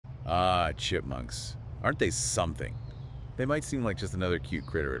Ah, chipmunks. Aren't they something? They might seem like just another cute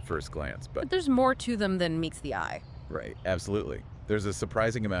critter at first glance, but... But there's more to them than meets the eye. Right, absolutely. There's a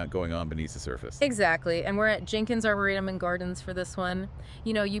surprising amount going on beneath the surface. Exactly, and we're at Jenkins Arboretum and Gardens for this one.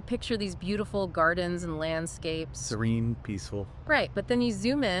 You know, you picture these beautiful gardens and landscapes. Serene, peaceful. Right, but then you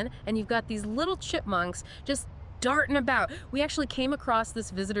zoom in and you've got these little chipmunks just darting about. We actually came across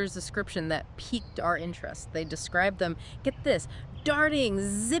this visitor's description that piqued our interest. They described them, get this, darting,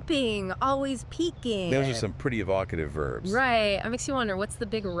 zipping, always peeking. Those are some pretty evocative verbs. Right, it makes you wonder, what's the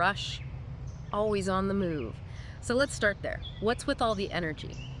big rush? Always on the move. So let's start there. What's with all the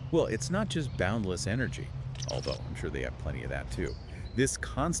energy? Well, it's not just boundless energy, although I'm sure they have plenty of that too. This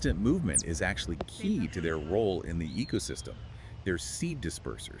constant movement is actually key to their role in the ecosystem. They're seed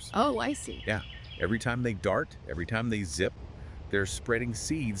dispersers. Oh, I see. Yeah, every time they dart, every time they zip, they're spreading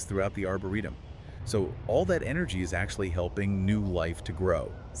seeds throughout the arboretum. So all that energy is actually helping new life to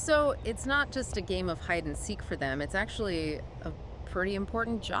grow. So it's not just a game of hide and seek for them, it's actually a pretty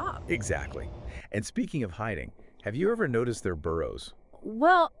important job. Exactly. And speaking of hiding, have you ever noticed their burrows?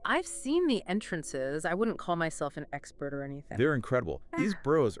 Well, I've seen the entrances. I wouldn't call myself an expert or anything. They're incredible. These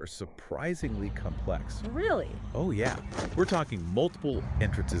burrows are surprisingly complex. Really? Oh yeah, we're talking multiple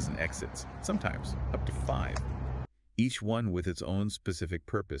entrances and exits, sometimes up to 5. Each one with its own specific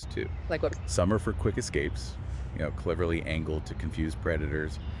purpose too. Like what? Some are for quick escapes, cleverly angled to confuse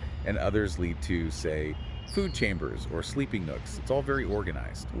predators, and others lead to, say, food chambers or sleeping nooks. It's all very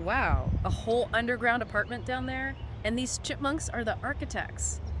organized. Wow, a whole underground apartment down there? And these chipmunks are the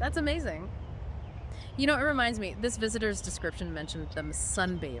architects. That's amazing. You know, it reminds me, this visitor's description mentioned them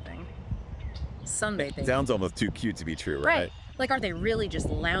sunbathing. Sunbathing. Sounds almost too cute to be true, right? Like, are they really just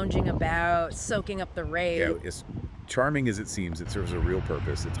lounging about, soaking up the rain? Yeah, as charming as it seems, it serves a real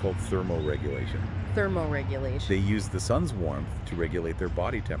purpose. It's called thermoregulation. Thermoregulation. They use the sun's warmth to regulate their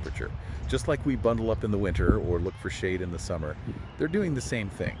body temperature. Just like we bundle up in the winter or look for shade in the summer, they're doing the same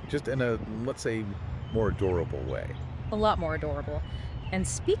thing, just in a, let's say, more adorable way. A lot more adorable. And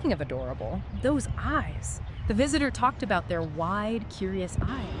speaking of adorable, those eyes. The visitor talked about their wide, curious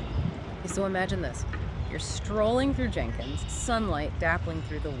eye. So imagine this. You're strolling through Jenkins, sunlight dappling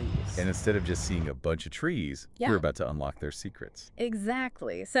through the leaves. And instead of just seeing a bunch of trees, you're about to unlock their secrets.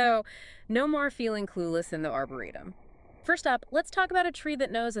 Exactly. So no more feeling clueless in the Arboretum. First up, let's talk about a tree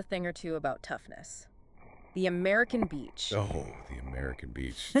that knows a thing or two about toughness. The American beech. Oh, the American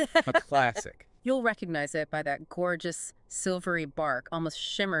beech. A classic. You'll recognize it by that gorgeous silvery bark, almost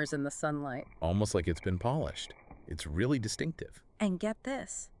shimmers in the sunlight. Almost like it's been polished. It's really distinctive. And get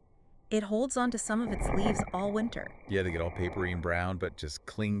this. It holds onto some of its leaves all winter. Yeah, they get all papery and brown, but just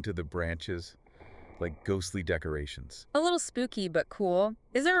cling to the branches like ghostly decorations. A little spooky, but cool.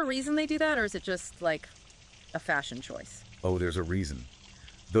 Is there a reason they do that, or is it just like a fashion choice? Oh, there's a reason.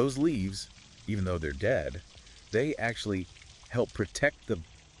 Those leaves, even though they're dead, they actually help protect the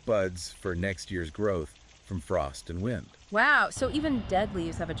buds for next year's growth from frost and wind. Wow, so even dead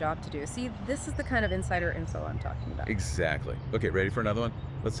leaves have a job to do. See, this is the kind of insider info I'm talking about. Exactly. Okay, ready for another one?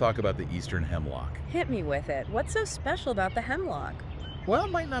 Let's talk about the eastern hemlock. Hit me with it. What's so special about the hemlock? Well,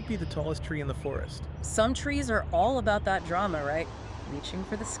 it might not be the tallest tree in the forest. Some trees are all about that drama, right? Reaching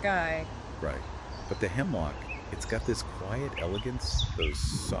for the sky. Right. But the hemlock, it's got this quiet elegance, those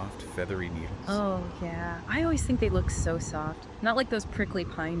soft, feathery needles. Oh, yeah. I always think they look so soft. Not like those prickly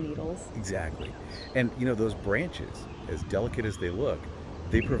pine needles. Exactly. And, those branches, as delicate as they look,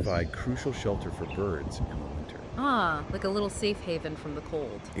 they provide crucial shelter for birds in the winter. Ah, like a little safe haven from the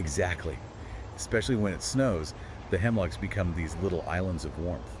cold. Exactly. Especially when it snows, the hemlocks become these little islands of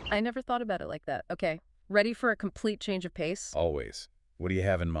warmth. I never thought about it like that. Okay, ready for a complete change of pace? Always. What do you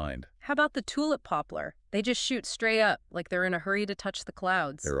have in mind? How about the tulip poplar? They just shoot straight up, like they're in a hurry to touch the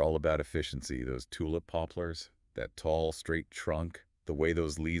clouds. They're all about efficiency, those tulip poplars. That tall, straight trunk, the way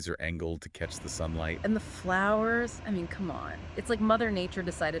those leaves are angled to catch the sunlight. And the flowers, I mean, come on. It's like Mother Nature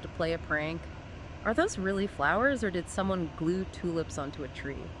decided to play a prank. Are those really flowers, or did someone glue tulips onto a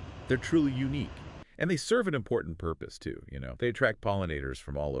tree? They're truly unique. And they serve an important purpose, too, They attract pollinators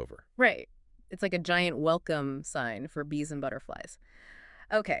from all over. Right. It's like a giant welcome sign for bees and butterflies.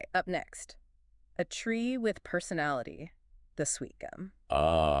 Okay, up next. A tree with personality. The sweet gum.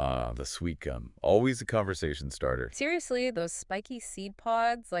 Ah, the sweet gum. Always a conversation starter. Seriously, those spiky seed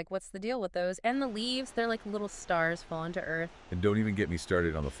pods, like what's the deal with those? And the leaves, they're like little stars falling to earth. And don't even get me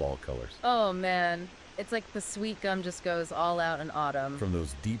started on the fall colors. Oh man, it's like the sweet gum just goes all out in autumn. From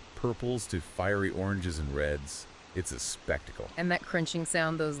those deep purples to fiery oranges and reds, it's a spectacle. And that crunching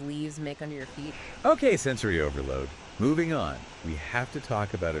sound those leaves make under your feet. Okay, sensory overload. Moving on, we have to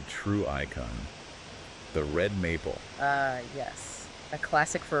talk about a true icon. The red maple. Yes. A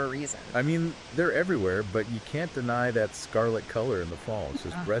classic for a reason. I mean, they're everywhere, but you can't deny that scarlet color in the fall. It's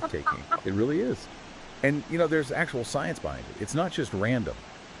just breathtaking. It really is. And, there's actual science behind it. It's not just random.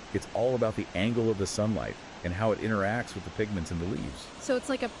 It's all about the angle of the sunlight and how it interacts with the pigments in the leaves. So it's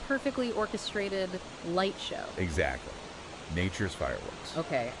like a perfectly orchestrated light show. Exactly. Nature's fireworks.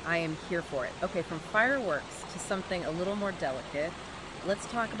 Okay, I am here for it. Okay, from fireworks to something a little more delicate, let's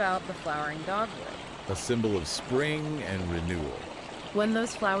talk about the flowering dogwood. A symbol of spring and renewal. When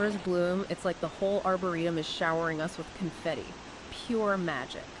those flowers bloom, it's like the whole arboretum is showering us with confetti. Pure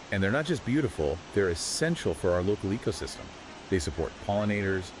magic. And they're not just beautiful, they're essential for our local ecosystem. They support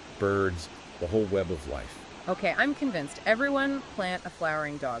pollinators, birds, the whole web of life. Okay, I'm convinced. Everyone plant a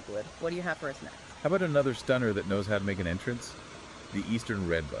flowering dogwood. What do you have for us next? How about another stunner that knows how to make an entrance? The eastern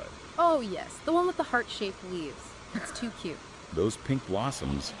redbud. Oh yes, the one with the heart-shaped leaves. It's too cute. Those pink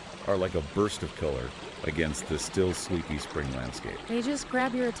blossoms are like a burst of color against the still sleepy spring landscape. They just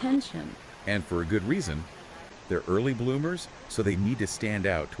grab your attention. And for a good reason. They're early bloomers, so they need to stand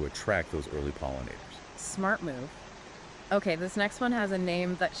out to attract those early pollinators. Smart move. Okay, this next one has a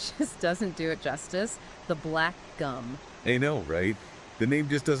name that just doesn't do it justice. The black gum. I know, right? The name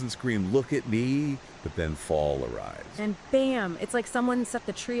just doesn't scream, "Look at me," but then fall arrives. And bam, it's like someone set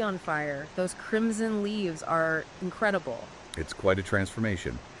the tree on fire. Those crimson leaves are incredible. It's quite a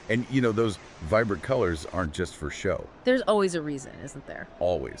transformation. And, those vibrant colors aren't just for show. There's always a reason, isn't there?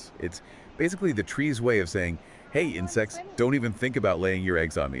 Always. It's basically the tree's way of saying, hey, insects, don't even think about laying your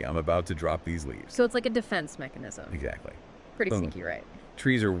eggs on me. I'm about to drop these leaves. So it's like a defense mechanism. Exactly. Pretty sneaky, right?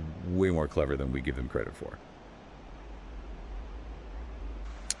 Trees are way more clever than we give them credit for.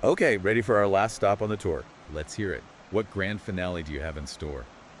 Okay, ready for our last stop on the tour. Let's hear it. What grand finale do you have in store?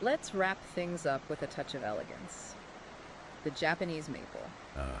 Let's wrap things up with a touch of elegance. The Japanese maple.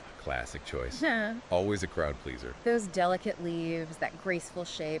 Classic choice. Always a crowd pleaser. Those delicate leaves, that graceful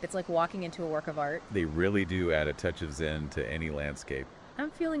shape. It's like walking into a work of art. They really do add a touch of zen to any landscape.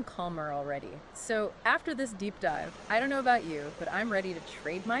 I'm feeling calmer already. So after this deep dive, I don't know about you, but I'm ready to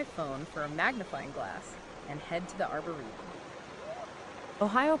trade my phone for a magnifying glass and head to the Arboretum.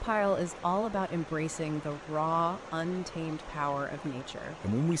 Ohiopyle is all about embracing the raw, untamed power of nature.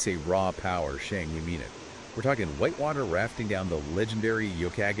 And when we say raw power, Shang, we mean it. We're talking whitewater rafting down the legendary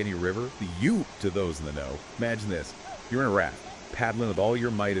Yokagani River, the Ute to those in the know. Imagine this. You're in a raft, paddling with all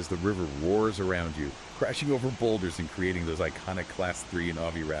your might as the river roars around you, crashing over boulders and creating those iconic Class 3 and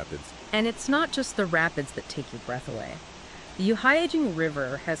Ovi rapids. And it's not just the rapids that take your breath away. The Ohiopyle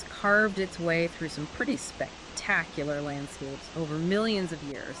River has carved its way through some pretty spectacular landscapes over millions of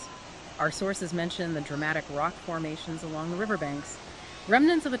years. Our sources mention the dramatic rock formations along the riverbanks,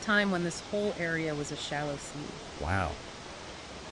 remnants of a time when this whole area was a shallow sea. Wow.